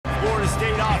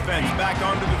State offense back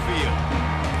onto the field.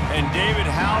 And, David,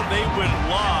 how they would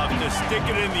love to stick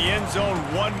it in the end zone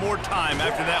one more time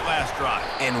after that last drive.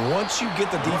 And once you get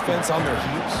the defense on their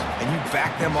heels and you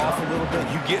back them off a little bit,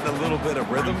 you get in a little bit of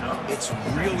rhythm, it's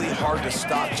really hard to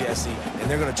stop, Jesse,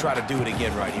 and they're going to try to do it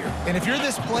again right here. And if you're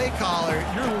this play caller,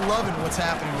 you're loving what's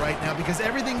happening right now because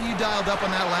everything you dialed up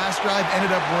on that last drive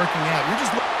ended up working out. You're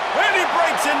just... And he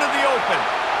breaks into the open,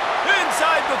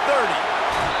 inside the 30.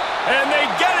 And they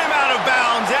get him out of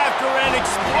bounds after an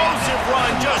explosive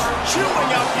run, just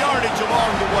chewing up yardage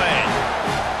along the way.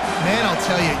 Man, I'll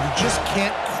tell you, you just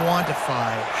can't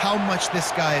quantify how much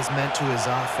this guy has meant to his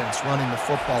offense running the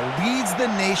football. Leads the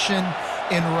nation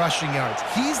in rushing yards.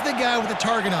 He's the guy with the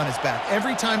target on his back.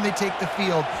 Every time they take the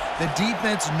field, the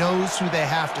defense knows who they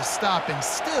have to stop, and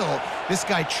still, this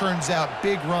guy churns out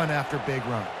big run after big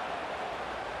run.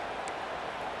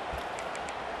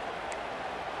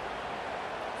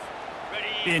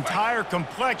 The entire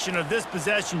complexion of this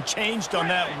possession changed on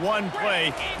that one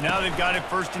play. Now they've got it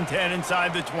 1st and 10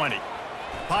 inside the 20.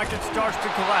 Pocket starts to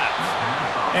collapse.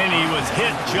 And he was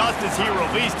hit just as he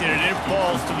released it, and it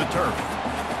falls to the turf.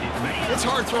 It's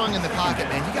hard throwing in the pocket,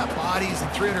 man. You got bodies and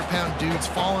 300-pound dudes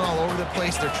falling all over the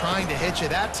place. They're trying to hit you.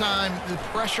 That time, the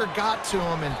pressure got to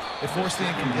him, and it forced the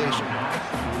incompletion.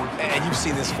 And you've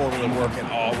seen this formula work at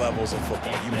all levels of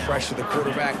football. You pressure the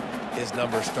quarterback, his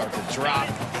numbers start to drop.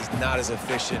 He's not as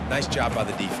efficient. Nice job by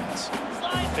the defense.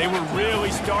 They were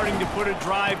really starting to put a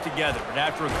drive together, but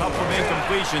after a couple of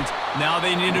incompletions, now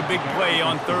they need a big play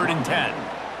on 3rd and 10.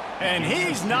 And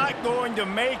he's not going to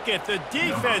make it. The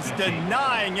defense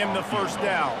denying him the first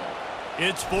down.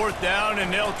 It's 4th down,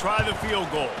 and they'll try the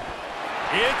field goal.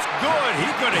 It's good. He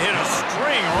could have hit a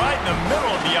string right in the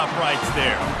middle of the uprights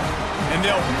there. And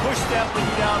they'll push that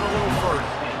lead out a little further.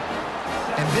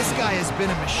 And this guy has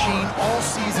been a machine all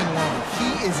season long.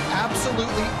 He is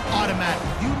absolutely automatic.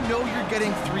 You know you're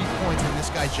getting 3 points when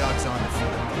this guy jogs on the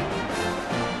field.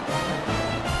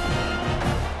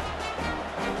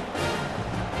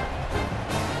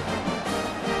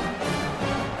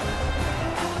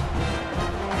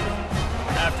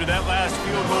 After that last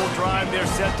field goal drive, they're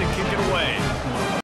set to kick it away.